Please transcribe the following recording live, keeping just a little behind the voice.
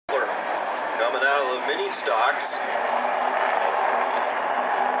coming out of the mini stocks.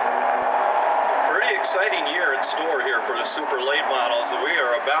 Pretty exciting year in store here for the super late models. We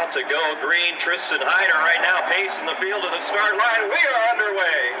are about to go green. Tristan Hyder right now pacing the field to the start line. We are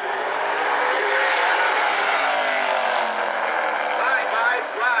underway. Side by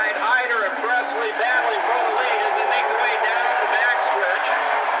side, Hyder and Presley battling for the lead as they make their way down the backstretch.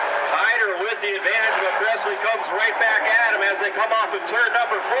 Hyder with the advantage, but Presley comes right back at him as they come off of turn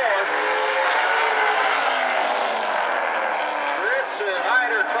number 4. Tristan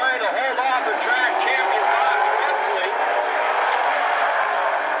Hyder trying to hold off the track champion Bob Presley.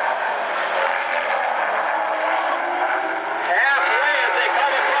 Halfway as they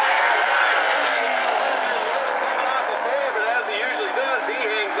come across the line. He's coming off the 4, but as he usually does, he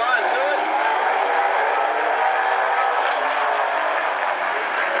hangs on to it.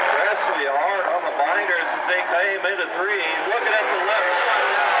 Presley hard on the binders as they came into 3. Looking at the left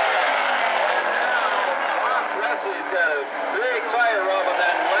side now. Bob Presley's got a big tire rub on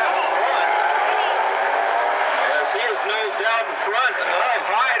that left front. As he is nosed out in front of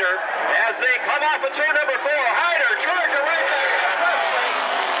Hyder as they come off of turn number 4. Hyder charging right back at Presley.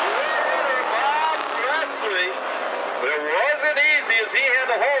 Winner Bob Presley. But it wasn't easy as he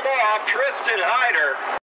had to hold off Tristan Hyder.